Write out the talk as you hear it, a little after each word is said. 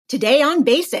Today on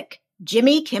Basic,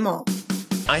 Jimmy Kimmel.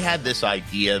 I had this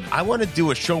idea. I want to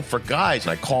do a show for guys.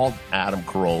 I called Adam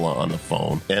Carolla on the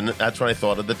phone, and that's when I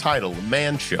thought of the title, The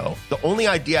Man Show. The only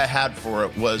idea I had for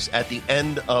it was at the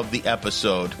end of the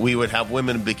episode, we would have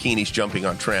women in bikinis jumping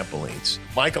on trampolines.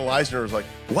 Michael Eisner was like,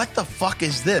 what the fuck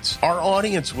is this? Our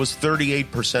audience was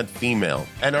 38% female,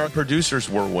 and our producers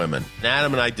were women. And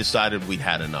Adam and I decided we'd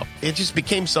had enough. It just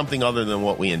became something other than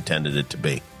what we intended it to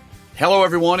be. Hello,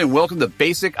 everyone, and welcome to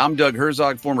Basic. I'm Doug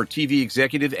Herzog, former TV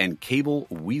executive and cable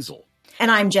weasel. And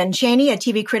I'm Jen Chaney, a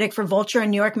TV critic for Vulture and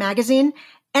New York Magazine,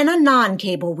 and a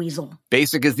non-cable weasel.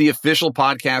 Basic is the official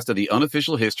podcast of the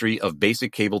unofficial history of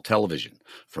basic cable television.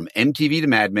 From MTV to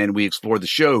Mad Men, we explore the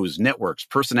shows, networks,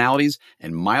 personalities,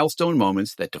 and milestone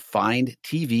moments that defined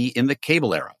TV in the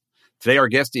cable era. Today, our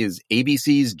guest is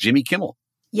ABC's Jimmy Kimmel.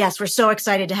 Yes, we're so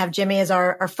excited to have Jimmy as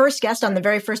our first guest on the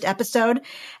very first episode.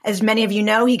 As many of you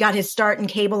know, he got his start in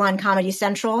cable on Comedy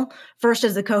Central, first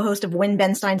as the co-host of Win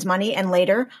Ben Stein's Money, and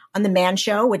later on The Man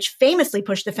Show, which famously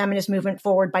pushed the feminist movement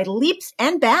forward by leaps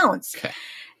and bounds. Okay.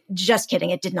 Just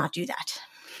kidding, it did not do that.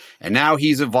 And now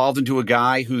he's evolved into a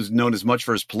guy who's known as much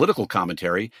for his political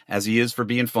commentary as he is for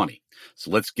being funny.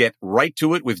 So let's get right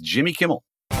to it with Jimmy Kimmel.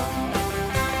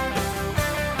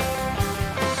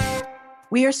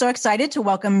 We are so excited to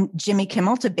welcome Jimmy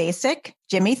Kimmel to Basic.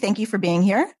 Jimmy, thank you for being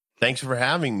here. Thanks for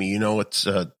having me. You know, it's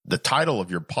the title of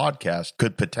your podcast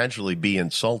could potentially be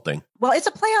insulting. Well, it's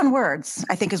a play on words,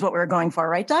 I think is what we were going for,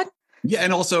 right, Doug? Yeah,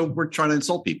 and also we're trying to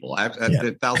insult people at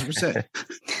 1,000%.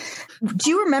 Do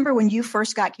you remember when you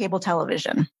first got cable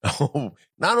television? Oh,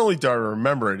 not only do I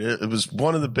remember it, it was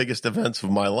one of the biggest events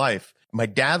of my life. My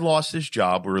dad lost his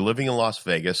job. We were living in Las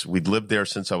Vegas. We'd lived there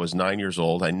since I was 9 years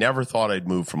old. I never thought I'd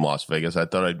move from Las Vegas. I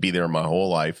thought I'd be there my whole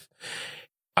life.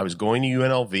 I was going to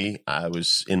UNLV. I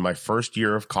was in my first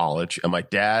year of college, and my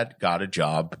dad got a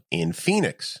job in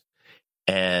Phoenix.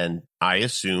 And I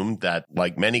assumed that,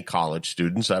 like many college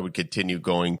students, I would continue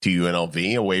going to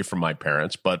UNLV away from my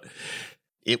parents, but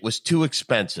it was too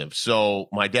expensive. So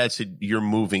my dad said, you're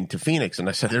moving to Phoenix. And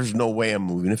I said, there's no way I'm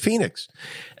moving to Phoenix.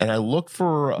 And I looked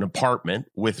for an apartment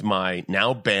with my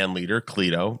now band leader,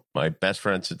 Cleto, my best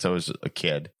friend since I was a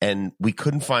kid. And we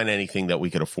couldn't find anything that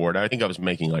we could afford. I think I was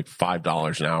making like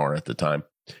 $5 an hour at the time.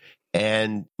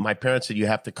 And my parents said, you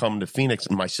have to come to Phoenix.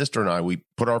 And my sister and I, we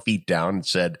put our feet down and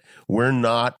said, we're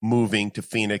not moving to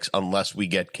Phoenix unless we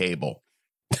get cable.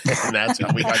 And that's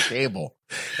how we got cable.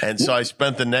 And so I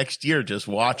spent the next year just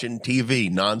watching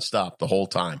TV nonstop the whole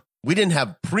time. We didn't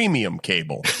have premium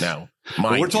cable now.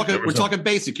 We're talking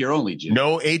basic here only, Jim.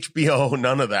 No HBO,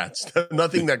 none of that.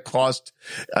 Nothing that cost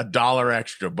 $1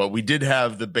 extra. But we did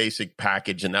have the basic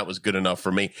package, and that was good enough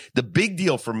for me. The big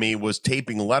deal for me was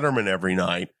taping Letterman every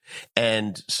night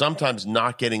and sometimes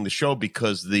not getting the show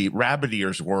because the rabbit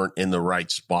ears weren't in the right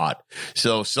spot.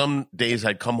 So some days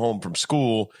I'd come home from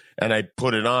school and I'd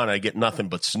put it on. I'd get nothing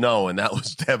but snow, and that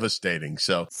was devastating.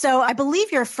 So I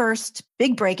believe your first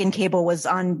big break in cable was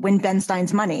on Win Ben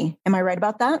Stein's Money. Am I right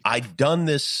about that? I'd done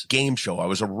this game show. I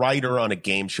was a writer on a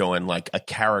game show and like a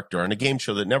character on a game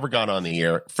show that never got on the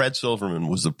air. Fred Silverman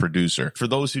was the producer. For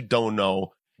those who don't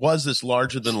know, was this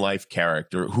larger-than-life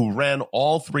character who ran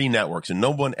all three networks, and no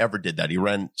one ever did that. He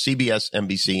ran CBS,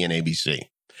 NBC, and ABC.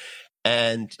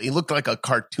 And he looked like a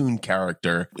cartoon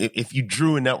character. If you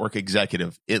drew a network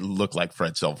executive, it looked like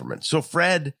Fred Silverman. So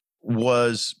Fred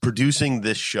was producing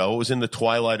this show. It was in the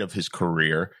twilight of his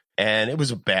career, and it was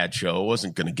a bad show. It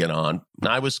wasn't going to get on. And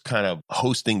I was kind of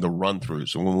hosting the run-through.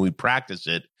 So when we practice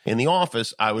it in the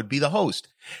office, I would be the host.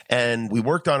 And we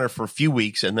worked on it for a few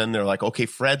weeks, and then they're like, okay,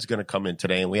 Fred's going to come in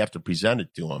today, and we have to present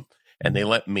it to him. And they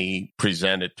let me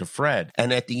present it to Fred.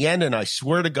 And at the end, and I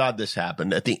swear to God this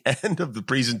happened, at the end of the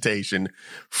presentation,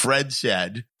 Fred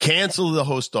said, cancel the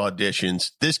host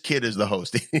auditions. This kid is the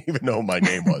host. He didn't even know who my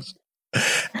name was.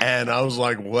 And I was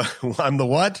like, what? I'm the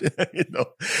what?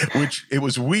 Which it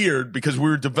was weird because we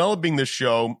were developing this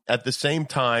show at the same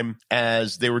time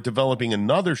as they were developing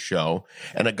another show.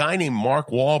 And a guy named Mark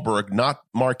Wahlberg, not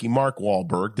Marky Mark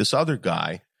Wahlberg, this other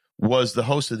guy, was the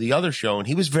host of the other show, and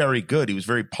he was very good. He was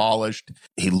very polished.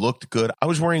 He looked good. I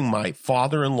was wearing my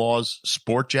father-in-law's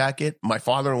sport jacket. My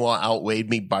father-in-law outweighed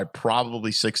me by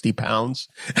probably 60 pounds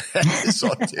at this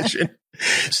audition.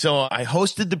 So I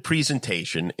hosted the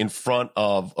presentation in front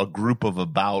of a group of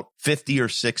about 50 or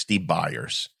 60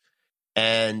 buyers.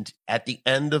 And at the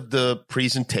end of the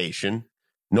presentation,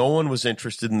 no one was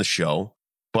interested in the show,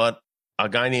 but a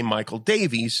guy named Michael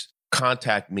Davies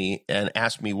contacted me and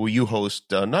asked me, will you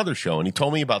host another show? And he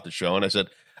told me about the show. And I said,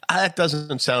 that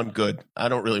doesn't sound good. I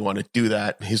don't really want to do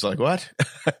that. He's like, what?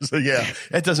 So yeah,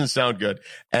 that doesn't sound good.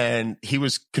 And he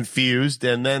was confused.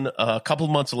 And then a couple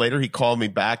of months later, he called me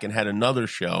back and had another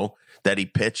show that he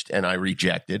pitched and I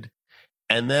rejected.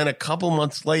 And then a couple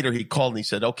months later, he called and he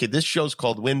said, okay, this show's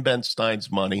called Win Ben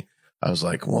Stein's Money. I was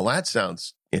like, well, that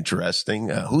sounds interesting.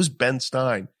 Who's Ben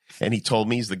Stein? And he told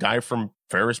me he's the guy from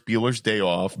Ferris Bueller's Day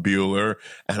Off, Bueller.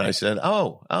 And I said,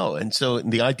 oh. And so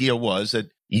the idea was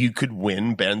that you could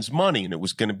win Ben's money and it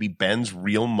was going to be Ben's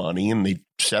real money. And they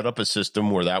set up a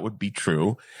system where that would be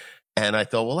true. And I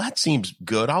thought, well, that seems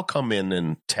good. I'll come in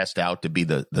and test out to be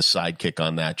the sidekick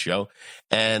on that show.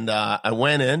 And I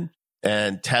went in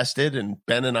and tested, and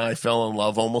Ben and I fell in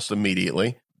love almost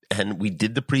immediately. And we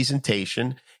did the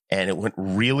presentation and it went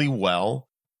really well.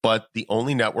 But the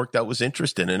only network that was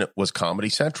interested in it was Comedy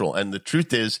Central. And the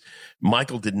truth is,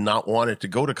 Michael did not want it to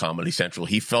go to Comedy Central.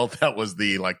 He felt that was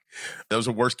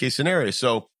a worst case scenario.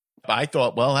 So I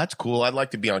thought, well, that's cool. I'd like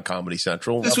to be on Comedy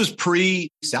Central. This was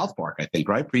pre-South Park, I think,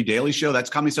 right? Pre-Daily Show. That's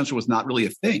Comedy Central was not really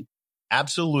a thing.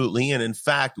 Absolutely. And in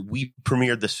fact, we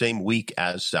premiered the same week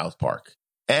as South Park.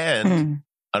 And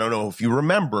I don't know if you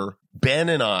remember, Ben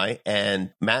and I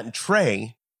and Matt and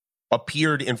Trey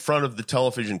appeared in front of the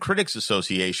Television Critics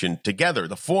Association together,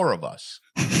 the four of us.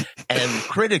 And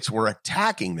critics were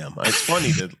attacking them. It's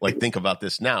funny to think about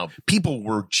this now. People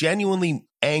were genuinely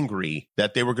angry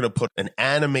that they were going to put an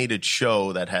animated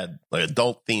show that had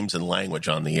adult themes and language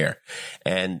on the air.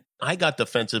 And I got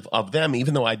defensive of them,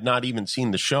 even though I'd not even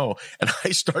seen the show. And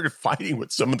I started fighting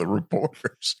with some of the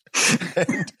reporters.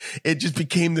 And it just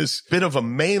became this bit of a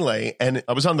melee. And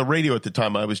I was on the radio at the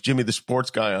time. I was Jimmy the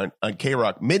Sports Guy on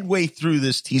K-Rock. Midway through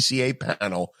this TCA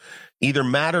panel, either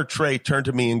Matt or Trey turned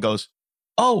to me and goes,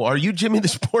 oh, are you Jimmy the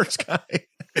Sports Guy?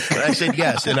 And I said,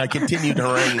 yes. And I continued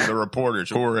haranguing the reporters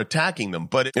who were attacking them.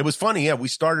 But it was funny. Yeah, we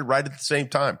started right at the same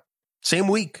time. Same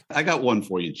week. I got one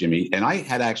for you, Jimmy. And I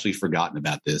had actually forgotten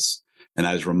about this. And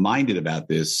I was reminded about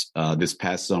this this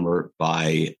past summer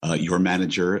by your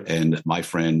manager and my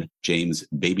friend, James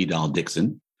Baby Doll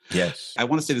Dixon. Yes. I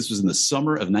want to say this was in the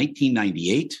summer of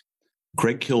 1998.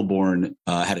 Craig Kilborn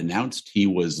had announced he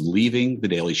was leaving The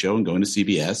Daily Show and going to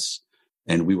CBS.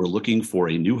 And we were looking for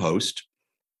a new host.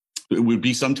 It would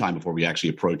be some time before we actually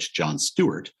approached Jon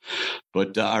Stewart.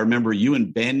 But I remember you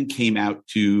and Ben came out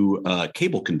to a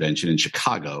cable convention in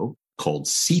Chicago called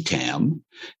CTAM.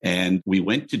 And we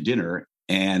went to dinner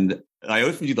and I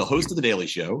offered you the host of The Daily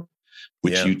Show,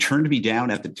 which you turned me down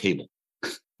at the table.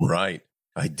 Right.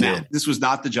 I did. Now, this was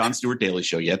not the Jon Stewart Daily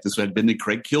Show yet. This had been the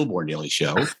Craig Kilborn Daily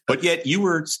Show. But yet you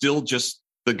were still just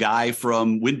the guy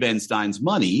from Win Ben Stein's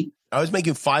Money. I was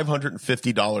making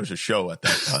 $550 a show at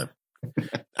that time.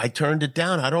 I turned it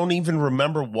down. I don't even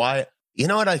remember why. You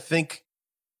know what I think?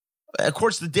 Of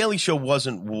course, The Daily Show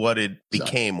wasn't what it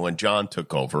became when John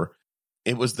took over.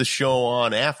 It was the show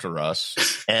on after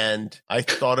us, and I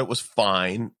thought it was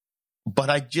fine, but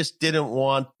I just didn't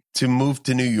want to move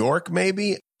to New York,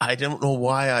 maybe. I don't know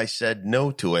why I said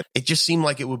no to it. It just seemed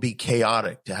like it would be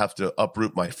chaotic to have to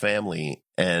uproot my family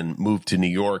and move to New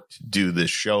York to do this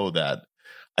show that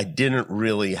I didn't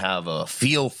really have a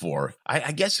feel for.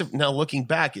 I guess now looking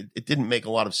back, it didn't make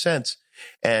a lot of sense.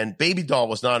 And Baby Doll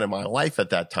was not in my life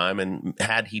at that time. And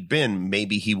had he been,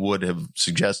 maybe he would have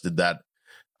suggested that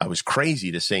I was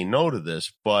crazy to say no to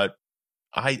this. But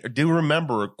I do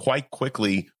remember quite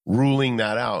quickly ruling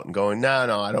that out and going,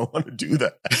 no, I don't want to do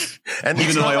that. And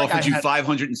even though I offered you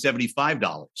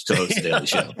 $575 to host The Daily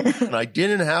Show. And I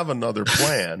didn't have another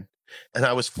plan. And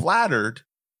I was flattered,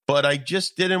 but I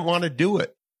just didn't want to do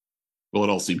it. Well, it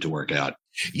all seemed to work out.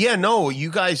 Yeah, no,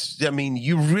 you guys, I mean,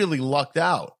 you really lucked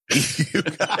out. You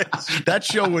guys, that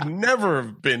show would never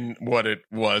have been what it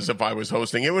was if I was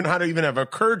hosting. It would not even have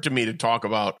occurred to me to talk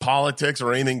about politics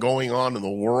or anything going on in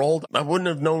the world. I wouldn't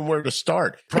have known where to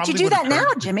start. But you do that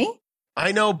now, Jimmy.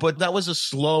 I know, but that was a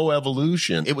slow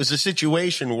evolution. It was a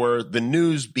situation where the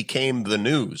news became the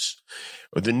news.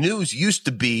 The news used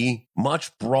to be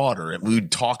much broader. We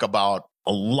would talk about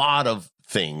a lot of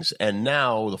things. And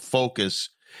now the focus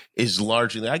is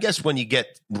largely, I guess, when you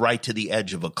get right to the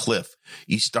edge of a cliff,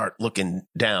 you start looking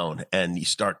down and you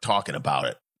start talking about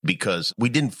it, because we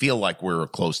didn't feel like we were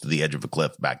close to the edge of a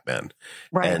cliff back then.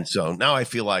 Right. And so now I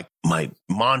feel like my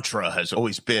mantra has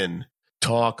always been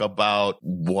talk about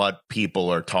what people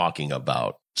are talking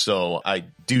about. So I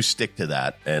do stick to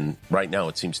that. And right now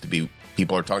it seems to be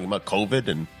people are talking about COVID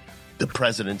and the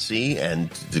presidency and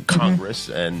the Congress,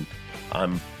 and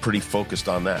I'm pretty focused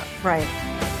on that. Right.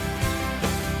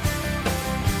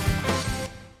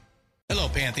 Hello,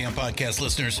 Pantheon podcast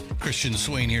listeners. Christian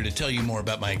Swain here to tell you more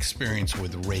about my experience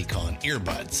with Raycon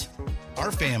earbuds.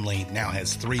 Our family now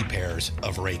has 3 pairs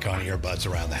of Raycon earbuds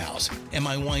around the house, and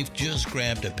my wife just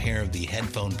grabbed a pair of the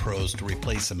Headphone Pros to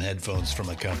replace some headphones from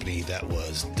a company that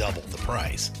was double the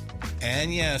price.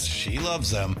 And yes, she loves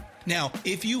them. Now,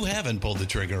 if you haven't pulled the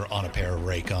trigger on a pair of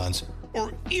Raycons,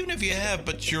 or even if you have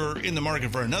but you're in the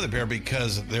market for another pair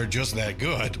because they're just that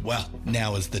good, well,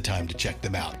 now is the time to check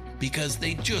them out, because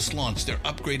they just launched their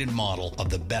upgraded model of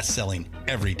the best-selling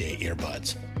everyday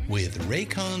earbuds. With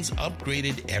Raycon's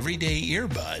upgraded everyday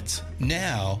earbuds,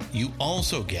 now you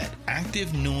also get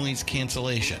active noise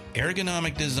cancellation,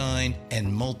 ergonomic design,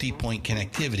 and multi-point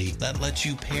connectivity that lets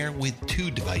you pair with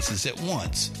 2 devices at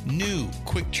once. New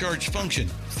quick charge function,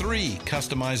 3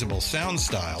 customizable sound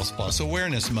styles, plus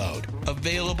awareness mode.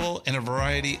 Available in a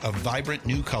variety of vibrant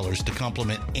new colors to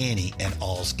complement any and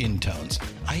all skin tones.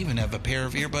 I even have a pair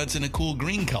of earbuds in a cool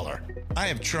green color. I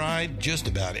have tried just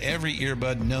about every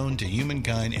earbud known to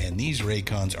humankind, and these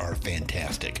Raycons are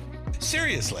fantastic.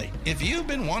 Seriously, if you've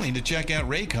been wanting to check out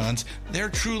Raycons, there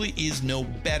truly is no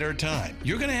better time.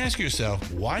 You're going to ask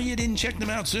yourself why you didn't check them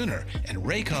out sooner, and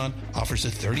Raycon offers a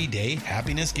 30-day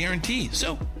happiness guarantee.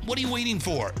 So what are you waiting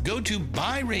for? Go to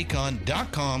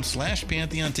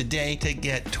buyraycon.com/Pantheon today to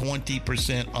get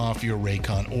 20% off your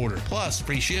Raycon order, plus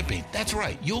free shipping. That's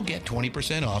right, you'll get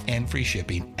 20% off and free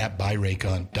shipping at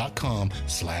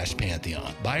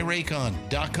buyraycon.com/Pantheon.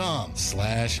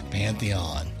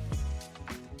 buyraycon.com/Pantheon.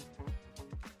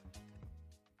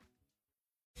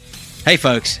 Hey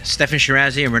folks, Stefan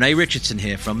Shirazi and Renee Richardson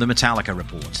here from the Metallica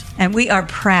Report. And we are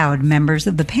proud members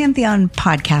of the Pantheon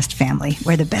podcast family,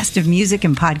 where the best of music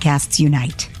and podcasts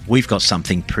unite. We've got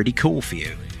something pretty cool for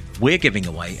you. We're giving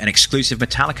away an exclusive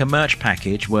Metallica merch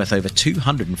package worth over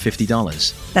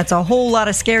 $250. That's a whole lot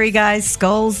of Scary Guys,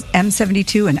 skulls,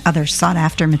 M72, and other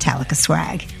sought-after Metallica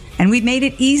swag. And we've made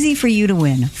it easy for you to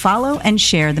win. Follow and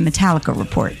share the Metallica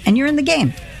Report, and you're in the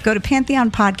game. Go to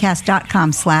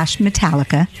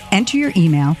pantheonpodcast.com/Metallica, enter your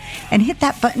email, and hit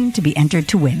that button to be entered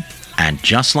to win. And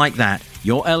just like that,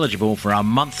 you're eligible for our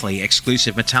monthly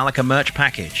exclusive Metallica merch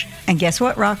package. And guess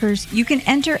what, rockers? You can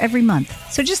enter every month,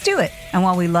 so just do it. And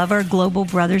while we love our global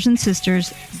brothers and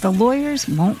sisters, the lawyers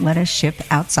won't let us ship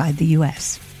outside the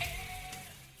U.S.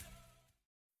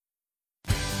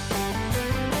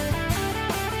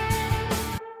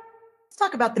 Let's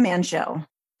talk about The Man Show.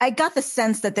 I got the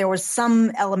sense that there was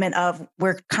some element of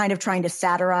we're kind of trying to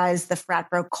satirize the frat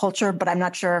bro culture, but I'm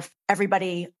not sure if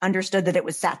everybody understood that it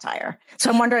was satire.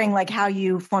 So I'm wondering how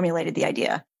you formulated the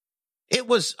idea. It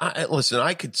was, listen,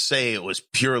 I could say it was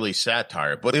purely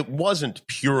satire, but it wasn't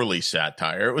purely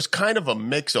satire. It was kind of a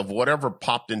mix of whatever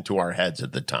popped into our heads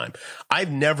at the time.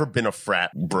 I've never been a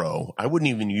frat bro. I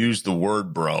wouldn't even use the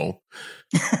word bro.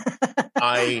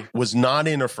 I was not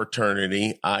in a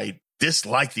fraternity. I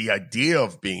disliked the idea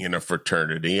of being in a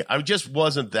fraternity. I just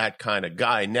wasn't that kind of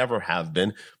guy. I never have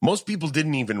been. Most people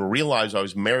didn't even realize I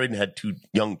was married and had 2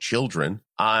 young children.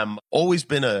 I'm always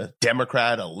been a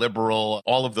Democrat, a liberal,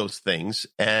 all of those things.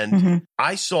 And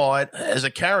I saw it as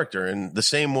a character in the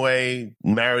same way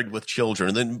Married with Children.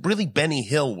 And then really Benny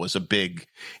Hill was a big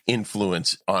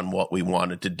influence on what we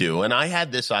wanted to do. And I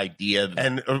had this idea,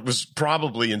 and it was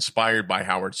probably inspired by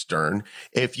Howard Stern.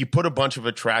 If you put a bunch of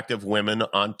attractive women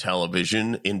on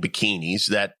television in bikinis,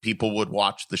 that people would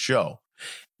watch the show.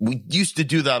 We used to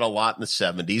do that a lot in the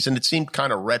 70s, and it seemed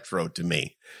kind of retro to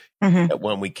me.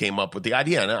 When we came up with the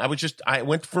idea. And I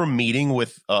went for a meeting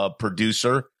with a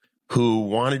producer who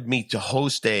wanted me to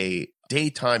host a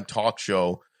daytime talk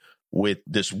show with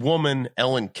this woman,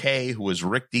 Ellen Kay, who was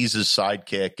Rick Dees's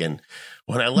sidekick. And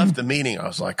when I left the meeting, I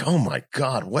was like, oh my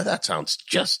God, that sounds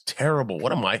just terrible.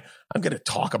 I'm going to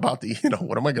talk about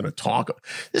what am I going to talk about?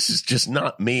 This is just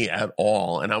not me at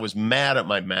all. And I was mad at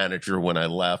my manager when I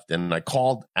left, and I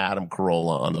called Adam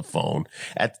Carolla on the phone.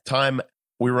 At the time,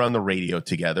 we were on the radio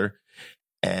together,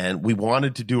 and we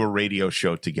wanted to do a radio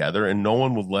show together, and no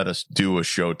one would let us do a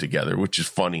show together, which is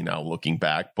funny now looking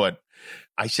back. But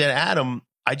I said, Adam,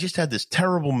 I just had this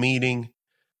terrible meeting.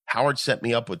 Howard set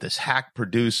me up with this hack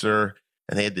producer,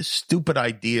 and they had this stupid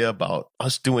idea about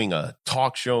us doing a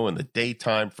talk show in the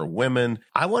daytime for women.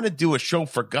 I want to do a show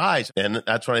for guys. And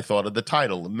that's when I thought of the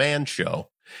title, The Man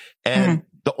Show. And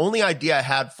the only idea I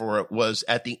had for it was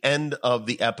at the end of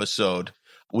the episode,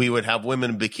 we would have women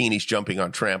in bikinis jumping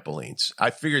on trampolines. I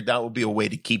figured that would be a way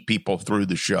to keep people through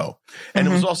the show. And it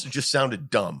was also just sounded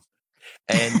dumb.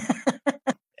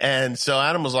 And so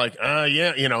Adam was like,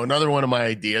 yeah, another one of my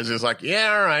ideas is like,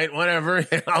 yeah, all right, whatever.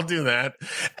 I'll do that.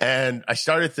 And I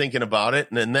started thinking about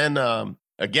it. And then,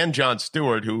 again, Jon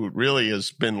Stewart, who really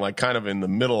has been kind of in the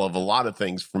middle of a lot of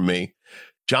things for me,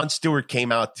 Jon Stewart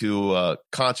came out to a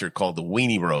concert called the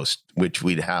Weenie Roast, which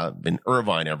we'd have in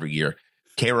Irvine every year.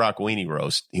 K-Rock Weenie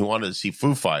Roast. He wanted to see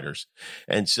Foo Fighters.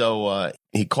 And so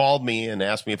he called me and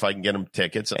asked me if I can get him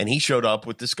tickets. And he showed up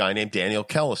with this guy named Daniel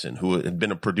Kellison, who had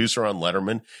been a producer on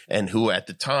Letterman and who at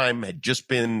the time had just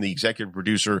been the executive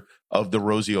producer of the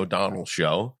Rosie O'Donnell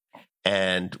Show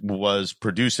and was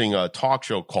producing a talk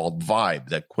show called Vibe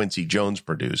that Quincy Jones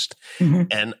produced. Mm-hmm.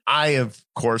 And I, of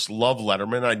course, love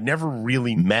Letterman. I'd never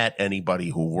really met anybody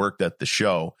who worked at the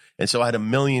show. And so I had a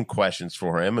million questions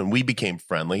for him, and we became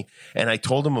friendly. And I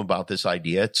told him about this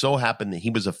idea. It so happened that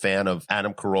he was a fan of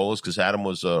Adam Carolla's because Adam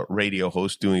was a radio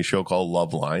host doing a show called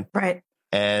Loveline. Right.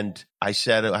 And I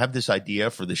said, I have this idea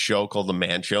for the show called The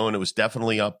Man Show, and it was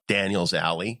definitely up Daniel's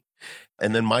alley.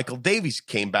 And then Michael Davies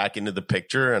came back into the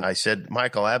picture, and I said,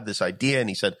 Michael, I have this idea. And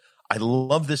he said, I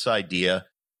love this idea.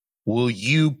 Will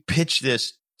you pitch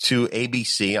this to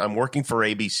ABC? I'm working for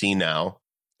ABC now,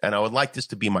 and I would like this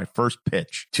to be my first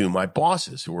pitch to my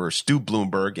bosses, who were Stu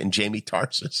Bloomberg and Jamie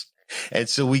Tarsis. And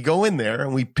so we go in there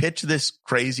and we pitch this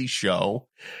crazy show,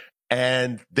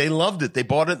 and they loved it. They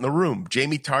bought it in the room.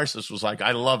 Jamie Tarsis was like,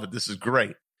 I love it. This is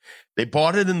great. They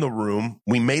bought it in the room.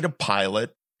 We made a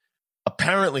pilot.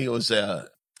 Apparently, it was a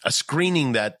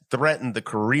screening that threatened the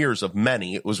careers of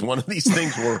many. It was one of these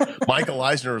things where Michael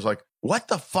Eisner was like, what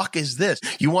the fuck is this?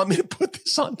 You want me to put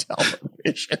this on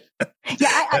television?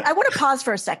 Yeah, I want to pause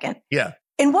for a second. Yeah.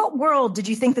 In what world did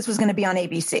you think this was going to be on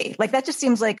ABC? Like, that just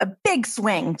seems like a big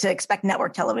swing to expect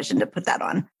network television to put that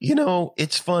on. You know,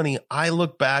 it's funny. I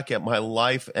look back at my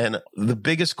life, and the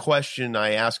biggest question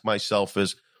I ask myself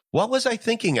is, what was I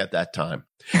thinking at that time?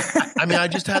 I mean, I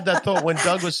just had that thought when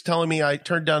Doug was telling me I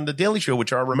turned down the Daily Show,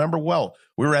 which I remember well.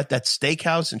 We were at that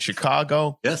steakhouse in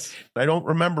Chicago. Yes. I don't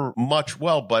remember much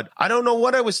well, but I don't know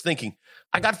what I was thinking.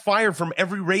 I got fired from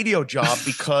every radio job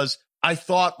because I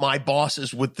thought my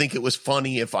bosses would think it was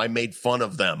funny if I made fun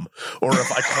of them or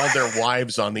if I called their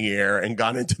wives on the air and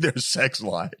got into their sex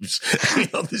lives. You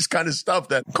know, this kind of stuff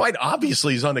that quite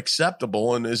obviously is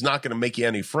unacceptable and is not going to make you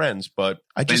any friends. But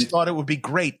I just thought it would be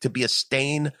great to be a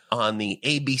stain on the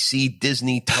ABC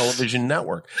Disney television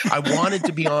network. I wanted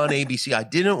to be on ABC. I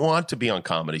didn't want to be on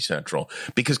Comedy Central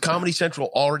because Comedy Central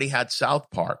already had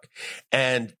South Park.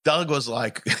 And Doug was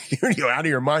like, you're out of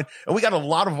your mind. And we got a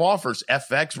lot of offers.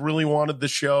 FX really wanted the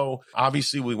show.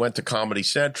 Obviously, we went to Comedy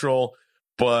Central,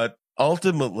 but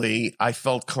ultimately, I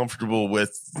felt comfortable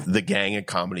with the gang at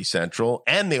Comedy Central,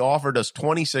 and they offered us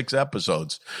 26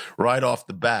 episodes right off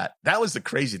the bat. That was the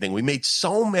crazy thing. We made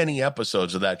so many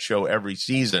episodes of that show every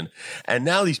season, and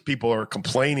now these people are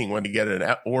complaining when they get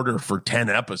an order for 10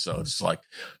 episodes. It's like,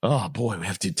 oh boy, we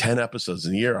have to do 10 episodes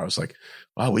in a year. I was like,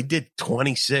 wow, we did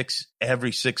 26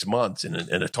 every 6 months in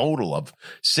a total of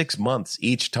 6 months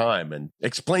each time, and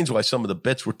explains why some of the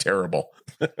bits were terrible.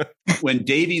 When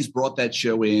Davies brought that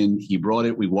show in, he brought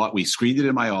it. We screened it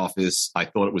in my office. I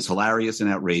thought it was hilarious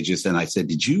and outrageous. And I said,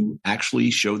 did you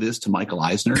actually show this to Michael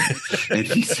Eisner? And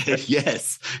he said,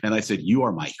 yes. And I said, you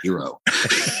are my hero.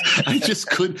 I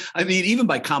just couldn't. I mean, even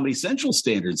by Comedy Central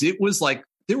standards, it was like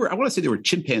I want to say there were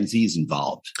chimpanzees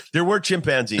involved. There were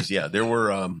chimpanzees. Yeah, there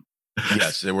were.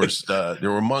 Yes, there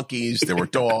were monkeys, there were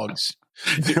dogs.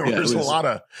 There was a lot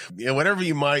of, whatever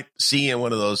you might see in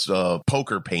one of those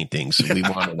poker paintings we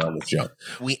wanted on the show.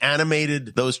 We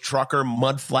animated those trucker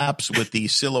mud flaps with the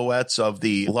silhouettes of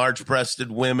the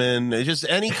large-breasted women. Just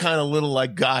any kind of little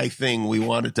like guy thing we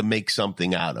wanted to make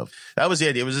something out of. That was the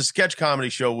idea. It was a sketch comedy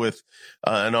show with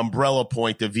an umbrella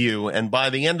point of view. And by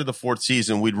the end of the fourth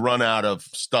season, we'd run out of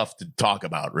stuff to talk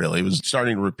about, really. It was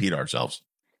starting to repeat ourselves.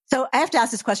 So I have to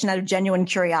ask this question out of genuine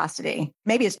curiosity.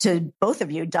 Maybe it's to both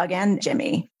of you, Doug and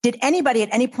Jimmy. Did anybody at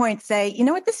any point say, you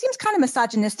know what, this seems kind of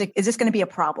misogynistic. Is this going to be a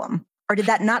problem? Or did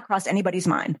that not cross anybody's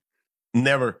mind?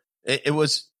 Never. It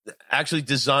was actually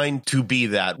designed to be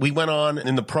that. We went on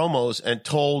in the promos and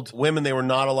told women they were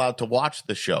not allowed to watch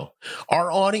the show.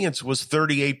 Our audience was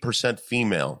 38%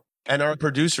 female. And our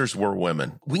producers were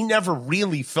women. We never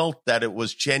really felt that it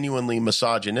was genuinely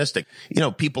misogynistic. You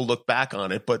know, people look back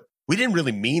on it, but we didn't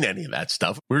really mean any of that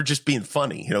stuff. We were just being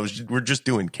funny. You know, we're just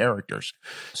doing characters.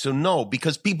 So no,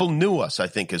 because people knew us, I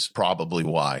think is probably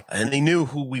why. And they knew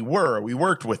who we were. We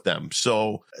worked with them.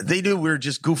 So they knew we were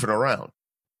just goofing around.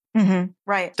 Mm-hmm.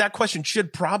 Right. That question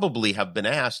should probably have been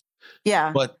asked.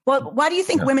 Yeah. But well, why do you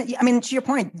think women, I mean, to your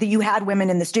point, that you had women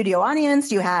in the studio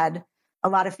audience, you had a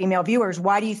lot of female viewers.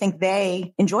 Why do you think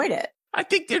they enjoyed it? I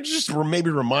think they're just maybe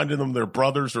reminding them of their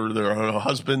brothers or their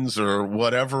husbands or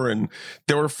whatever. And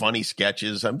there were funny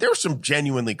sketches. There were some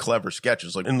genuinely clever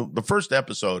sketches. Like in the first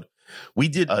episode, We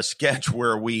did a sketch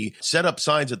where we set up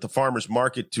signs at the farmer's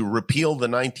market to repeal the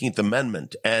 19th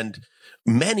Amendment. And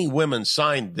many women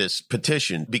signed this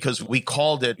petition because we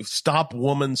called it Stop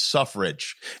Woman's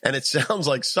Suffrage. And it sounds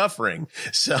like suffering.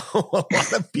 So a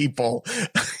lot of people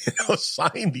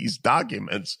signed these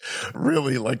documents,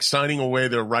 really like signing away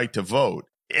their right to vote.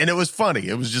 And it was funny.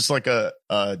 It was just like a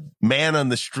man on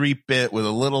the street bit with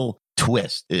a little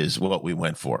twist is what we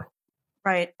went for.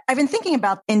 Right. I've been thinking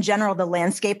about, in general, the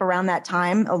landscape around that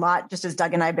time a lot, just as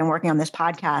Doug and I have been working on this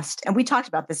podcast. And we talked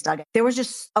about this, Doug. There was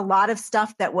just a lot of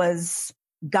stuff that was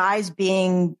guys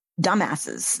being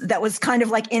dumbasses that was kind of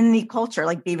like in the culture,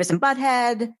 like Beavis and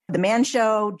Butthead, The Man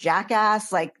Show,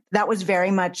 Jackass. Like that was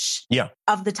very much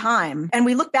of the time. And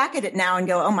we look back at it now and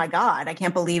go, oh my God, I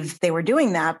can't believe they were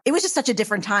doing that. It was just such a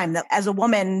different time that as a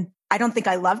woman, I don't think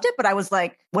I loved it, but I was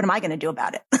like, what am I going to do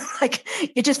about it? Like,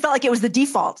 it just felt like it was the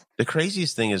default. The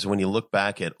craziest thing is when you look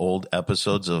back at old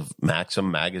episodes of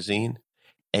Maxim magazine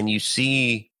and you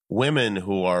see women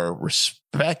who are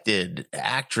respected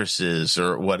actresses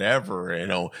or whatever,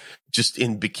 just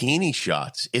in bikini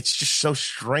shots. It's just so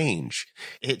strange.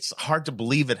 It's hard to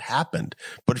believe it happened.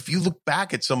 But if you look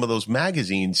back at some of those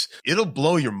magazines, it'll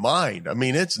blow your mind. I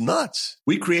mean, it's nuts.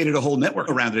 We created a whole network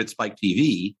around it at Spike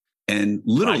TV. And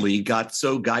literally got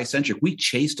so guy-centric, we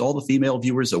chased all the female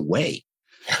viewers away.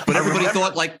 But everybody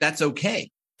thought, like, that's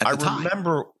okay at the time. I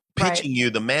remember pitching you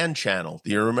the Man Channel.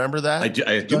 Do you remember that? I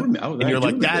do remember. And you're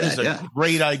like, that is a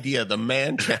great idea, the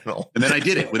Man Channel. And then I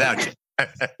did it without you.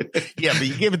 Yeah, but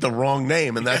you gave it the wrong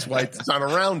name, and that's why it's not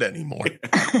around anymore.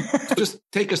 Just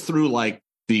take us through, like,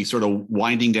 the sort of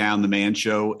winding down the Man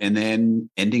Show and then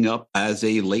ending up as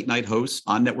a late night host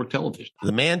on network television.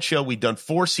 The Man Show, we'd done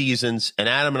 4 seasons, and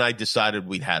Adam and I decided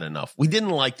we'd had enough. We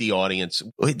didn't like the audience.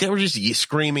 They were just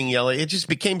screaming, yelling. It just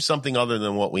became something other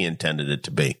than what we intended it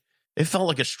to be. It felt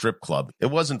like a strip club. It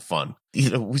wasn't fun.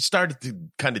 We started to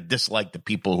kind of dislike the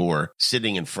people who were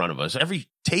sitting in front of us. Every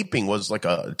taping was like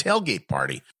a tailgate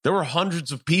party. There were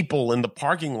hundreds of people in the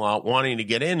parking lot wanting to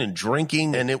get in and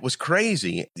drinking, and it was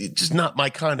crazy. It's just not my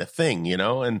kind of thing,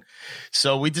 And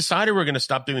so we decided we were going to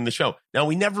stop doing the show. Now,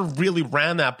 we never really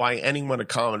ran that by anyone at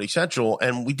Comedy Central,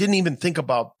 and we didn't even think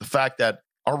about the fact that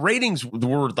our ratings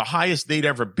were the highest they'd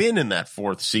ever been in that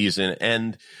 4th season.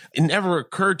 And it never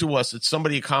occurred to us that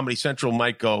somebody at Comedy Central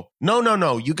might go,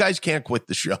 no, you guys can't quit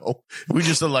the show. We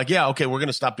just said like, yeah, okay, we're going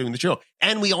to stop doing the show.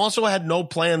 And we also had no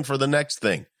plan for the next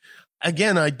thing.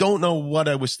 Again, I don't know what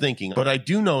I was thinking, but I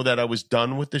do know that I was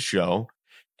done with the show.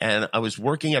 And I was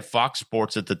working at Fox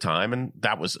Sports at the time, and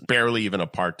that was barely even a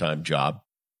part-time job.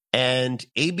 And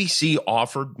ABC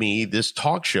offered me this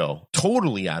talk show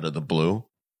totally out of the blue.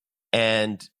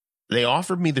 And they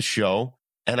offered me the show,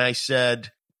 and I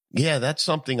said, yeah, that's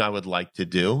something I would like to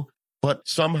do. But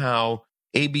somehow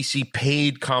ABC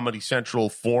paid Comedy Central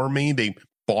for me. They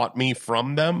bought me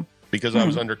from them because I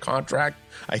was under contract.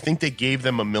 I think they gave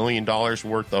them $1 million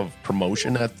worth of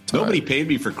promotion at the time. Nobody paid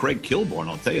me for Craig Kilborn,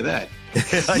 I'll tell you that.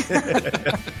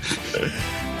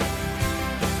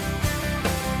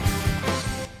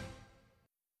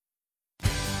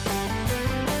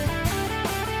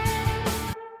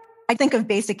 I think of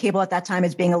basic cable at that time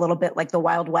as being a little bit like the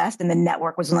Wild West, and the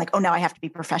network was like, oh, now I have to be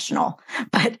professional.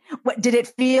 But did it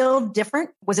feel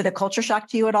different? Was it a culture shock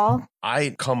to you at all?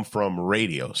 I come from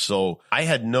radio, so I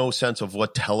had no sense of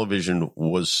what television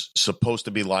was supposed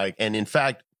to be like. And in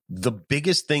fact, the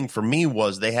biggest thing for me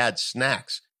was they had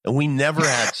snacks. And we never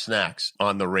had snacks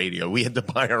on the radio. We had to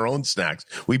buy our own snacks.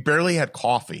 We barely had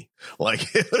coffee. Like,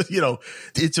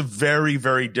 it's a very,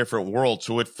 very different world.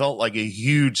 So it felt like a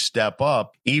huge step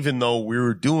up, even though we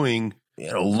were doing,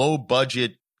 low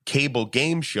budget cable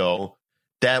game show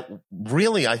that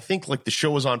really, I think like the show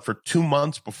was on for 2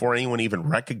 months before anyone even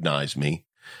recognized me.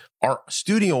 Our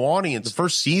studio audience, the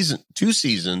first 2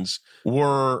 seasons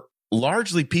were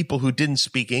largely people who didn't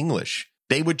speak English.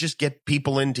 They would just get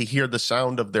people in to hear the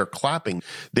sound of their clapping.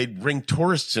 They'd bring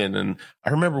tourists in. And I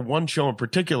remember one show in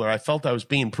particular, I felt I was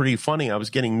being pretty funny. I was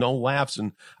getting no laughs.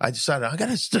 And I decided I got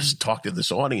to just talk to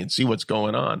this audience, see what's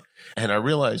going on. And I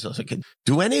realized, I was like,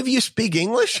 do any of you speak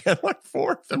English? And like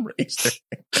 4 of them raised their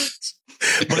hands.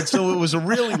 But so it was a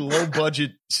really low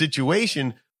budget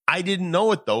situation. I didn't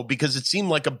know it, though, because it seemed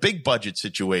like a big budget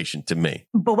situation to me.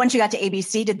 But once you got to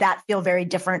ABC, did that feel very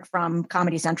different from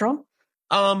Comedy Central?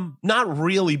 Not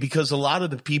really, because a lot of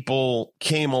the people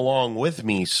came along with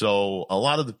me. So a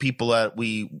lot of the people that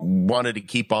we wanted to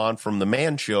keep on from the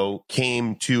Man Show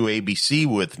came to ABC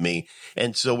with me.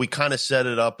 And so we kind of set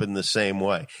it up in the same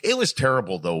way. It was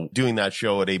terrible, though, doing that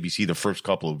show at ABC the first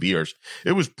couple of years.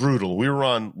 It was brutal. We were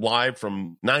on live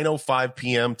from 9:05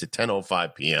 p.m. to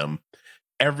 10:05 p.m.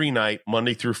 every night,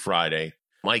 Monday through Friday.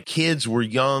 My kids were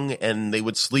young and they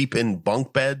would sleep in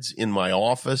bunk beds in my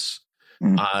office.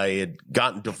 I had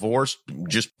gotten divorced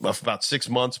just about 6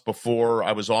 months before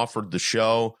I was offered the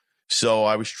show. So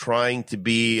I was trying to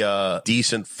be a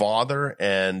decent father,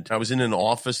 and I was in an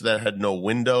office that had no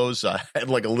windows. I had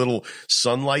like a little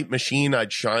sunlight machine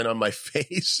I'd shine on my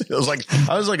face. It was like,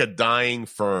 I was like a dying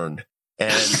fern,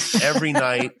 and every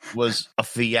night was a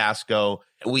fiasco.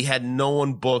 We had no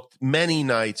one booked many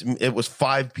nights. It was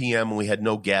 5 p.m. and we had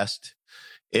no guest.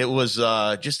 It was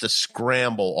just a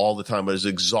scramble all the time. It was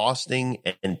exhausting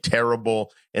and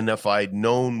terrible. And if I'd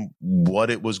known what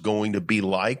it was going to be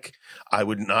like, I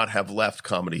would not have left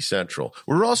Comedy Central.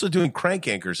 We were also doing Crank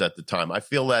Anchors at the time. I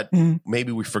feel that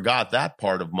maybe we forgot that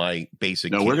part of my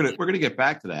basic. No, we're gonna get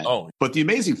back to that. Oh, but the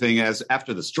amazing thing is,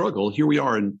 after the struggle, here we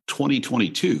are in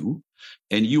 2022,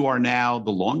 and you are now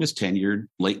the longest tenured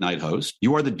late night host.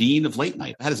 You are the dean of late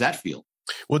night. How does that feel?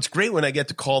 Well, it's great when I get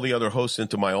to call the other hosts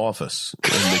into my office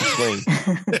and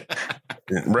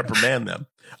explain, reprimand them.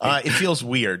 It feels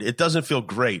weird. It doesn't feel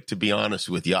great, to be honest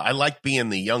with you. I like being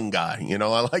the young guy. You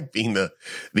know, I like being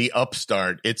the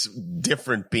upstart. It's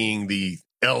different being the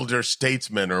elder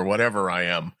statesman or whatever I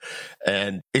am.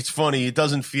 And it's funny. It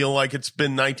doesn't feel like it's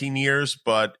been 19 years,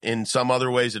 but in some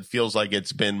other ways, it feels like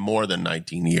it's been more than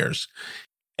 19 years.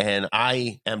 And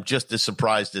I am just as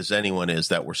surprised as anyone is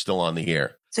that we're still on the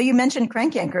air. So you mentioned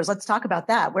Crank Anchors. Let's talk about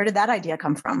that. Where did that idea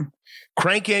come from?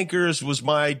 Crank Anchors was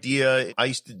my idea. I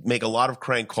used to make a lot of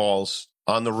crank calls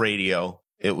on the radio.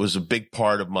 It was a big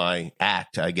part of my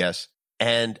act, I guess.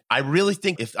 And I really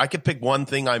think if I could pick one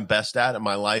thing I'm best at in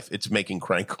my life, it's making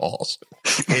crank calls.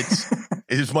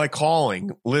 It's my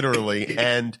calling, literally.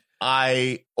 And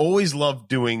I always loved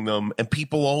doing them, and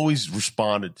people always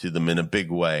responded to them in a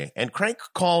big way. And crank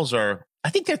calls are, I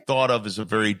think they're thought of as a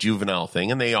very juvenile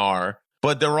thing, and they are,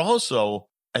 but they're also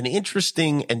an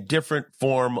interesting and different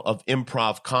form of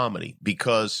improv comedy,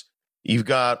 because you've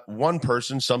got one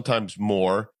person, sometimes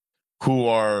more, who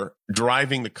are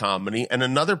driving the comedy, and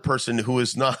another person who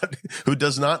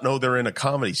does not know they're in a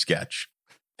comedy sketch.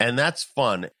 And that's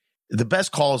fun. The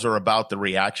best calls are about the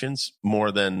reactions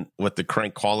more than what the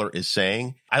crank caller is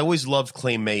saying. I always loved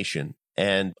claymation,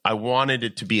 and I wanted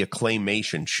it to be a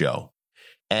claymation show.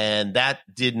 And that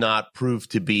did not prove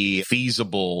to be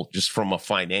feasible just from a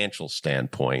financial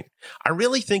standpoint. I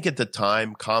really think at the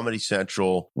time, Comedy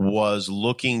Central was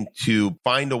looking to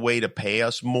find a way to pay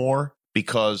us more,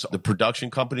 because the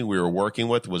production company we were working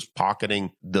with was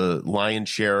pocketing the lion's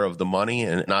share of the money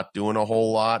and not doing a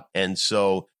whole lot. And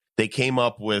so they came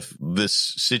up with this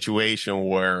situation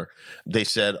where they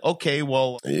said, okay,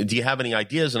 well, do you have any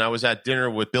ideas? And I was at dinner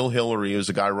with Bill Hillary, who was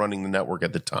the guy running the network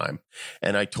at the time.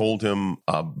 And I told him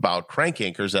about Crank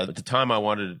Anchors. At the time, I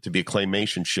wanted it to be a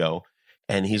claymation show.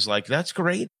 And he's like, that's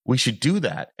great. We should do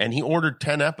that. And he ordered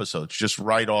 10 episodes just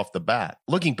right off the bat.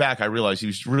 Looking back, I realized he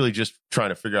was really just trying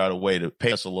to figure out a way to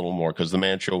pay us a little more, because the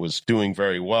Man Show was doing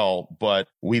very well. But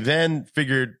we then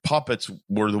figured puppets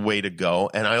were the way to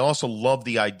go. And I also love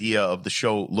the idea of the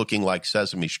show looking like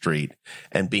Sesame Street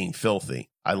and being filthy.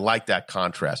 I like that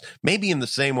contrast. Maybe in the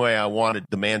same way I wanted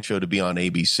the Man Show to be on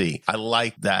ABC. I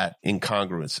like that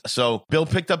incongruence. So Bill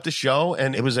picked up the show,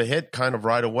 and it was a hit kind of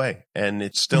right away. And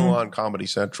it's still on Comedy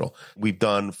Central. We've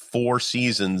done 4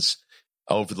 seasons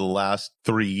over the last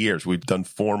 3 years. We've done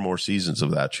 4 more seasons of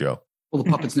that show. Well, the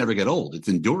puppets never get old. It's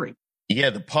enduring. Yeah,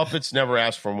 the puppets never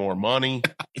ask for more money.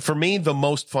 For me, the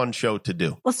most fun show to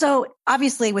do. Well, so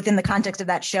obviously within the context of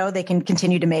that show, they can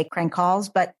continue to make crank calls,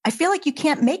 but I feel like you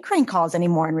can't make crank calls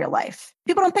anymore in real life.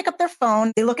 People don't pick up their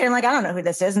phone. They look at it like, I don't know who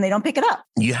this is, and they don't pick it up.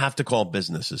 You have to call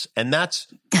businesses. And that's,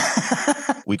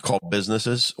 we'd call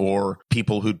businesses or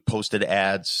people who'd posted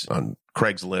ads on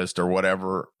Craigslist or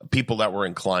whatever, people that were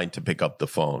inclined to pick up the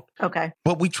phone. Okay.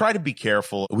 But we try to be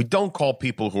careful. We don't call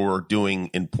people who are doing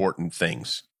important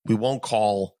things. We won't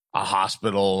call a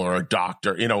hospital or a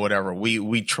doctor, whatever.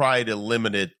 We try to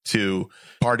limit it to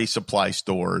party supply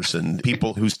stores and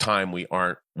people whose time we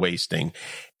aren't wasting.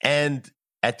 And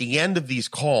at the end of these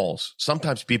calls,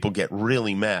 sometimes people get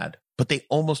really mad, but they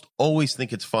almost always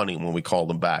think it's funny when we call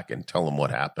them back and tell them what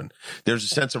happened. There's a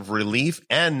sense of relief,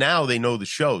 and now they know the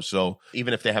show. So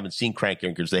even if they haven't seen Crank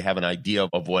Anchors, they have an idea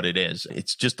of what it is.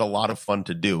 It's just a lot of fun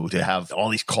to do, to have all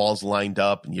these calls lined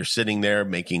up, and you're sitting there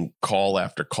making call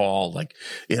after call. Like,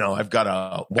 I've got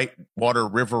a whitewater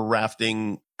river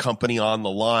rafting company on the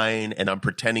line, and I'm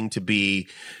pretending to be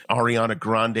Ariana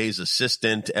Grande's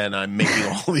assistant, and I'm making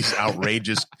all these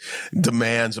outrageous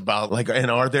demands about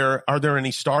and are there any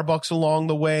Starbucks along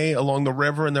the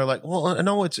river? And they're like, well,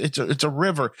 no, it's a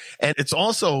river. And it's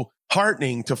also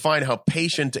heartening to find how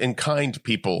patient and kind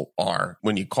people are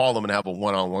when you call them and have a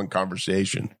one-on-one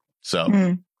conversation.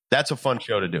 So that's a fun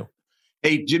show to do.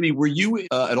 Hey, Jimmy, were you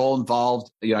at all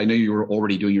involved? I know you were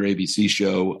already doing your ABC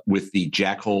show with the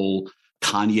Jackhole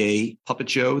Kanye puppet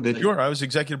show. Sure, I was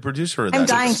executive producer of that. I'm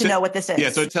dying to know what this is. Yeah,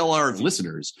 so tell our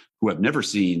listeners who have never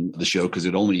seen the show, because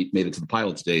it only made it to the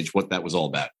pilot stage, what that was all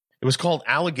about. It was called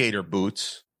Alligator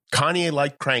Boots. Kanye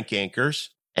liked crank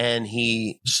anchors, and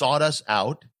he sought us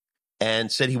out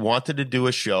and said he wanted to do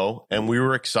a show, and we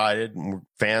were excited and we're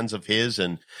fans of his.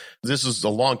 And this is a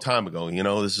long time ago.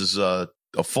 This is a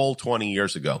full 20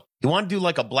 years ago. He wanted to do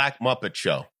like a Black Muppet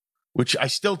show, which I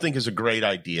still think is a great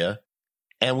idea.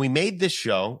 And we made this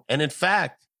show. And in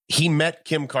fact, he met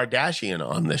Kim Kardashian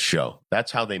on this show.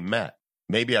 That's how they met.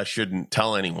 Maybe I shouldn't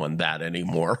tell anyone that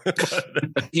anymore.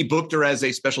 He booked her as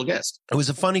a special guest. It was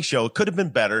a funny show. It could have been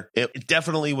better. It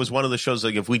definitely was one of the shows,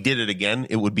 like if we did it again,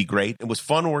 it would be great. It was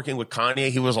fun working with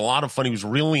Kanye. He was a lot of fun. He was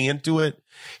really into it.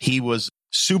 He was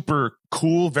super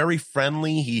cool, very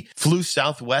friendly. He flew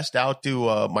Southwest out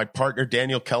to my partner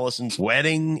Daniel Kellison's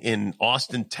wedding in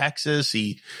Austin, Texas.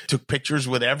 He took pictures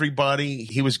with everybody.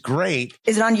 He was great.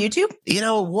 Is it on YouTube? It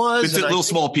was. It's in little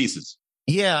small pieces.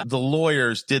 Yeah, the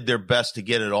lawyers did their best to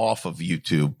get it off of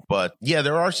YouTube. But yeah,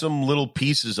 there are some little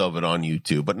pieces of it on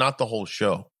YouTube, but not the whole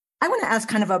show. I want to ask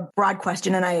kind of a broad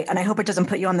question, and I hope it doesn't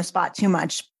put you on the spot too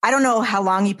much. I don't know how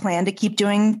long you plan to keep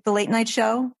doing the late night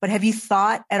show, but have you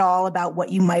thought at all about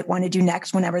what you might want to do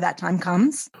next whenever that time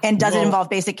comes? And does it involve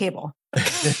basic cable?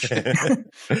 I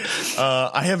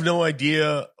have no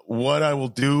idea what I will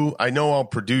do. I know I'll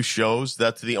produce shows.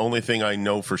 That's the only thing I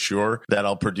know for sure, that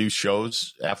I'll produce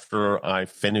shows after I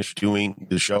finish doing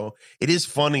the show. It is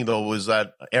funny, though, is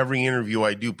that every interview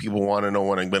I do, people want to know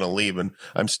when I'm going to leave, and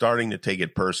I'm starting to take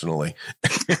it personally.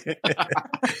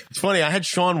 It's funny. I had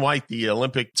Shaun White, the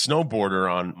Olympic snowboarder,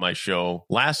 on my show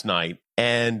last night.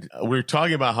 And we were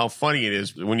talking about how funny it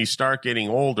is when you start getting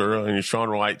older. And Shaun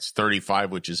White's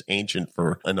 35, which is ancient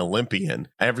for an Olympian.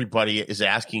 Everybody is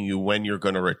asking you when you're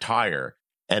going to retire.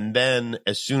 And then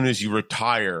as soon as you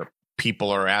retire,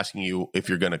 people are asking you if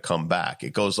you're going to come back.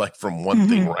 It goes like from one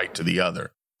thing right to the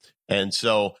other. And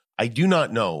so I do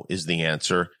not know is the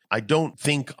answer. I don't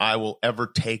think I will ever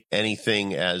take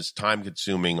anything as time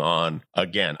consuming on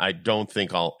again. I don't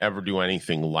think I'll ever do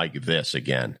anything like this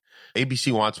again.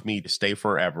 ABC wants me to stay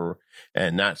forever,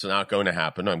 and that's not going to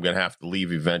happen. I'm going to have to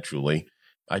leave eventually.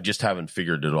 I just haven't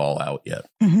figured it all out yet.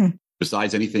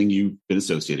 Besides anything you've been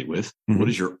associated with, what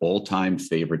is your all-time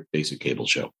favorite basic cable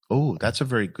show? Oh, that's a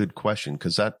very good question,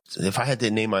 because if I had to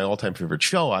name my all-time favorite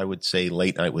show, I would say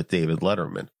Late Night with David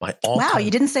Letterman. Wow,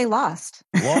 you didn't say Lost.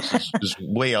 Lost is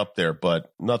way up there,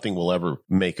 but nothing will ever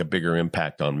make a bigger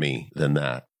impact on me than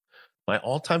that. My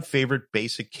all-time favorite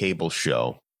basic cable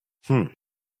show,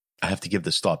 I have to give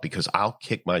this thought, because I'll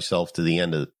kick myself to the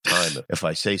end of the time if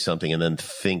I say something and then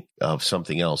think of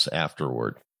something else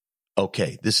afterward.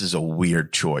 Okay, this is a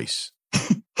weird choice,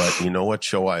 but you know what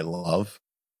show I love?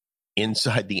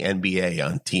 Inside the NBA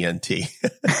on TNT.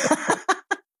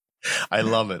 I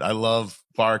love it. I love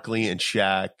Barkley and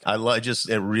Shaq. I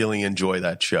really enjoy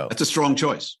that show. That's a strong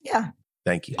choice. Yeah.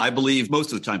 Thank you. I believe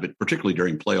most of the time, but particularly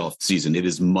during playoff season, it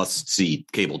is must-see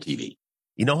cable TV.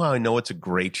 You know how I know it's a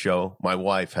great show? My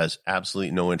wife has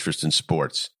absolutely no interest in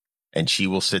sports, and she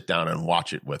will sit down and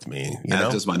watch it with me.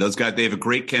 That's mine. Those guys, they have a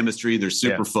great chemistry. They're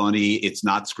super funny. It's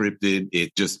not scripted.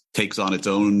 It just takes on its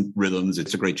own rhythms.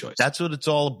 It's a great choice. That's what it's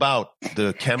all about,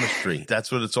 the chemistry.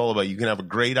 That's what it's all about. You can have a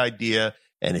great idea,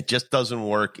 and it just doesn't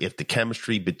work if the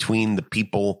chemistry between the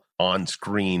people on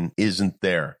screen isn't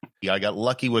there. I got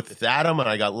lucky with Adam, and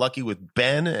I got lucky with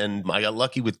Ben, and I got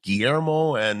lucky with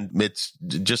Guillermo, and it's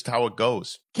just how it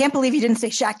goes. Can't believe you didn't say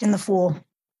Shaq and the Fool.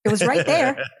 It was right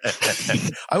there.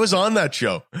 I was on that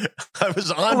show. I was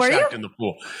on Shaq and the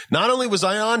Fool. Not only was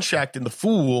I on Shaq and the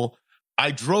Fool, I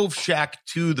drove Shaq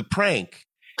to the prank,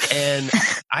 and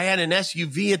I had an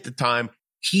SUV at the time.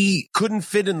 He couldn't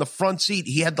fit in the front seat.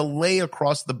 He had to lay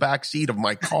across the back seat of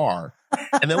my car.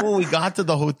 And then when we got to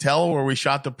the hotel where we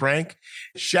shot the prank,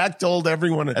 Shaq told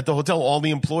everyone at the hotel, all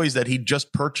the employees, that he'd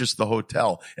just purchased the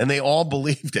hotel, and they all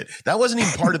believed it. That wasn't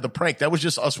even part of the prank. That was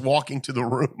just us walking to the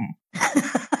room.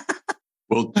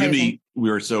 Well, Jimmy, we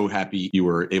are so happy you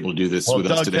were able to do this with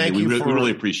us today. We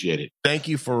really appreciate it. Thank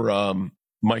you for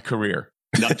my career.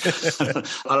 No, I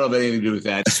don't have anything to do with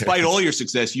that. Despite all your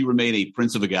success, you remain a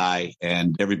prince of a guy,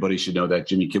 and everybody should know that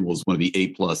Jimmy Kimmel is one of the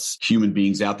A+ human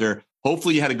beings out there.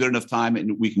 Hopefully you had a good enough time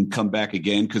and we can come back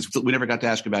again, because we never got to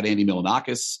ask about Andy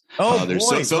Milonakis.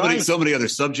 There's so many other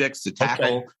subjects to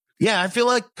tackle. Okay. Yeah, I feel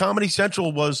like Comedy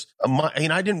Central was,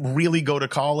 I didn't really go to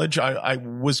college. I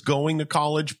was going to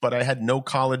college, but I had no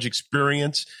college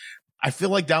experience. I feel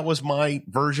like that was my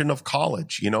version of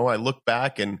college. I look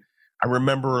back and I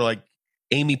remember like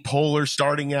Amy Poehler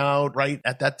starting out right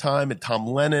at that time, and Tom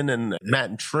Lennon and Matt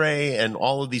and Trey and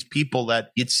all of these people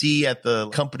that you'd see at the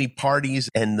company parties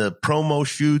and the promo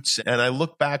shoots. And I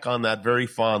look back on that very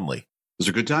fondly. Those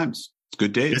are good times. It's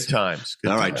good days. Good times.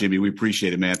 All right, Jimmy, we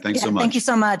appreciate it, man. Thanks so much. Thank you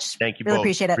so much. Thank you really both.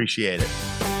 Appreciate it. Appreciate it.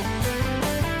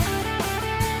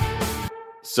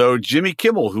 So Jimmy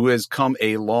Kimmel, who has come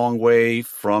a long way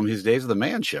from his days of the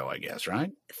Man Show, I guess,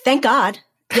 right? Thank God.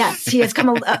 Yes, he has come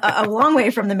a long way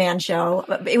from the Man Show.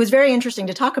 It was very interesting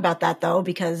to talk about that, though,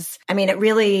 because, it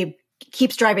really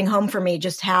keeps driving home for me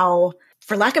just how,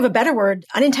 for lack of a better word,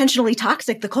 unintentionally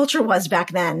toxic the culture was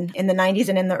back then in the 90s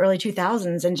and in the early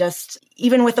 2000s. And just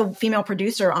even with a female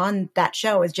producer on that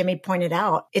show, as Jimmy pointed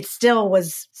out, it still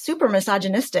was super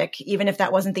misogynistic. Even if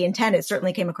that wasn't the intent, it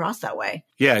certainly came across that way.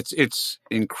 Yeah, it's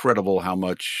incredible how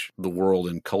much the world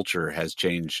and culture has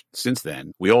changed since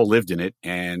then. We all lived in it,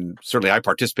 and certainly I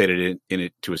participated in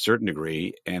it to a certain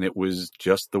degree, and it was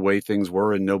just the way things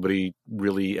were, and nobody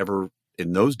really ever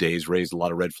in those days raised a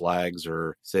lot of red flags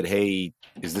or said, hey,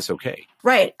 is this okay?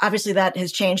 Right. Obviously, that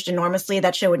has changed enormously.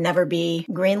 That show would never be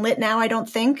greenlit now, I don't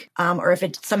think. Or if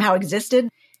it somehow existed.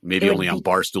 Maybe only on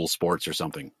Barstool Sports or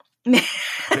something.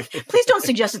 Please don't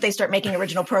suggest that they start making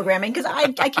original programming, because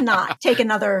I cannot take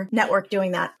another network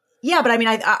doing that. Yeah, but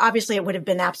obviously it would have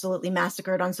been absolutely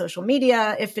massacred on social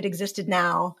media if it existed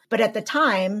now. But at the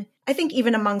time, I think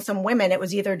even among some women, it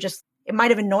was either just, it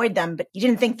might have annoyed them, but you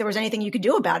didn't think there was anything you could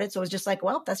do about it. So it was just like,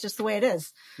 well, that's just the way it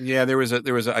is. Yeah,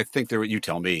 I think you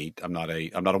tell me, I'm not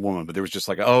a woman, but there was just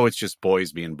like, oh, it's just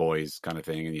boys being boys kind of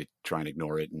thing. And you try and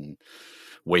ignore it and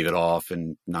wave it off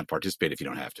and not participate if you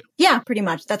don't have to. Yeah, pretty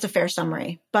much. That's a fair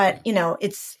summary. But,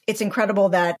 it's incredible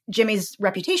that Jimmy's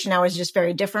reputation now is just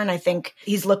very different. I think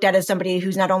he's looked at as somebody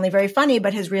who's not only very funny,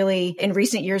 but has really in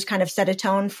recent years kind of set a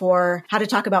tone for how to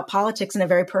talk about politics in a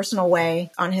very personal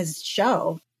way on his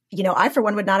show. I, for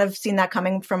one, would not have seen that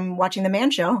coming from watching The Man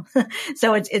Show.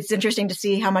 So it's interesting to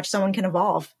see how much someone can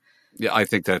evolve. Yeah, I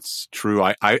think that's true.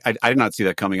 I did not see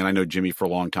that coming. And I know Jimmy for a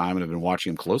long time and have been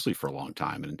watching him closely for a long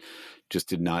time and just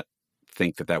did not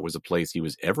think that was a place he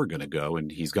was ever going to go. And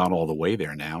he's gone all the way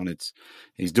there now. And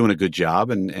he's doing a good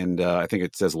job. And I think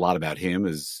it says a lot about him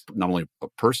as not only a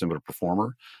person, but a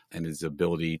performer, and his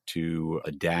ability to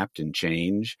adapt and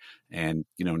change and,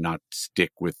 not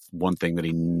stick with one thing that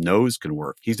he knows can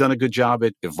work. He's done a good job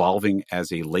at evolving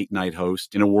as a late night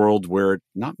host in a world where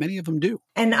not many of them do.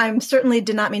 And I certainly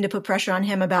did not mean to put pressure on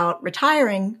him about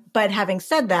retiring. But having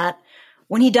said that,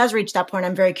 when he does reach that point,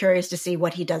 I'm very curious to see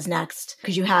what he does next,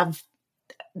 because you have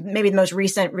maybe the most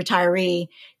recent retiree,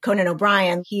 Conan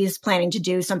O'Brien. He's planning to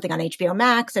do something on HBO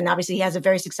Max, and obviously he has a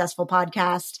very successful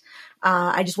podcast.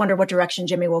 I just wonder what direction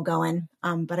Jimmy will go in,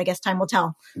 but I guess time will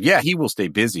tell. Yeah, he will stay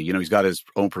busy. He's got his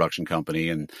own production company,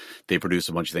 and they produce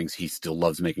a bunch of things. He still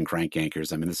loves making crank anchors.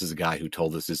 This is a guy who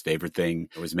told us his favorite thing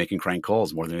was making crank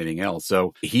calls more than anything else.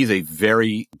 So he's a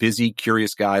very busy,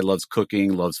 curious guy, loves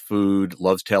cooking, loves food,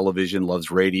 loves television, loves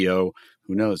radio.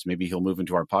 Who knows? Maybe he'll move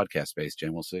into our podcast space,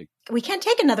 Jen. We'll see. We can't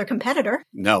take another competitor.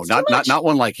 No, not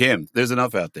one like him. There's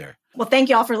enough out there. Well, thank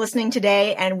you all for listening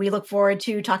today, and we look forward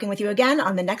to talking with you again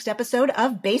on the next episode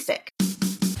of Basic.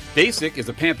 Basic is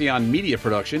a Pantheon media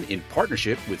production in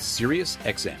partnership with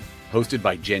SiriusXM. Hosted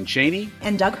by Jen Chaney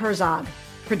and Doug Herzog.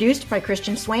 Produced by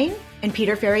Christian Swain and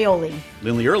Peter Ferrioli.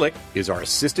 Lindley Ehrlich is our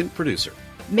assistant producer.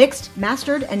 Mixed,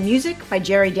 mastered, and music by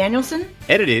Jerry Danielson.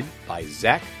 Edited by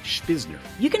Zach Spizner.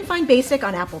 You can find Basic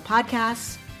on Apple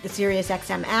Podcasts, the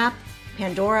SiriusXM app,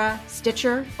 Pandora,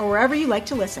 Stitcher, or wherever you like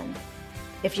to listen.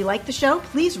 If you like the show,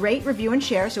 please rate, review, and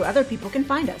share so other people can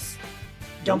find us.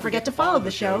 Don't forget to follow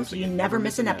the show so you never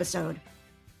miss an episode.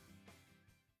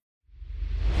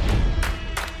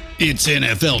 It's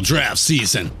NFL draft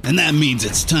season, and that means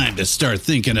it's time to start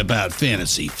thinking about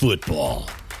fantasy football.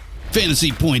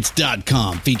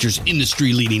 FantasyPoints.com features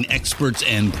industry-leading experts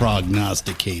and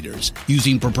prognosticators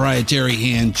using proprietary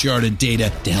hand-charted data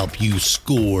to help you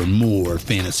score more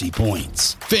fantasy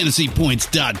points.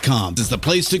 FantasyPoints.com is the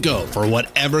place to go for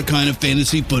whatever kind of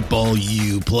fantasy football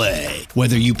you play.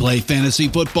 Whether you play fantasy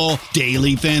football,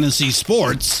 daily fantasy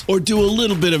sports, or do a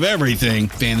little bit of everything,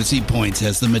 Fantasy Points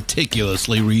has the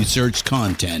meticulously researched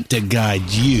content to guide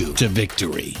you to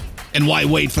victory. And why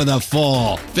wait for the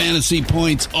fall? Fantasy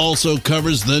Points also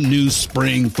covers the new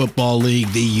spring football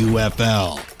league, the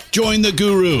UFL. Join the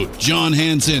guru, John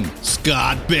Hansen,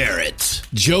 Scott Barrett.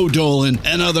 Joe Dolan,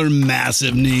 and other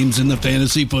massive names in the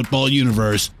fantasy football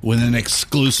universe with an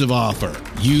exclusive offer.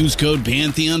 Use code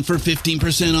Pantheon for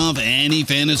 15% off any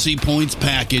Fantasy Points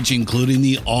package, including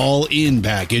the all-in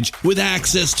package, with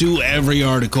access to every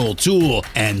article, tool,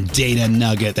 and data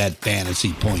nugget that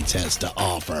Fantasy Points has to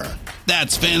offer.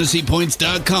 That's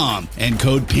fantasypoints.com and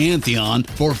code Pantheon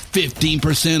for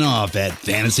 15% off at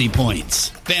Fantasy Points.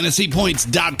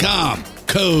 Fantasypoints.com,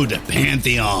 code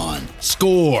Pantheon.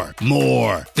 Score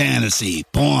more fantasy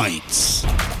points.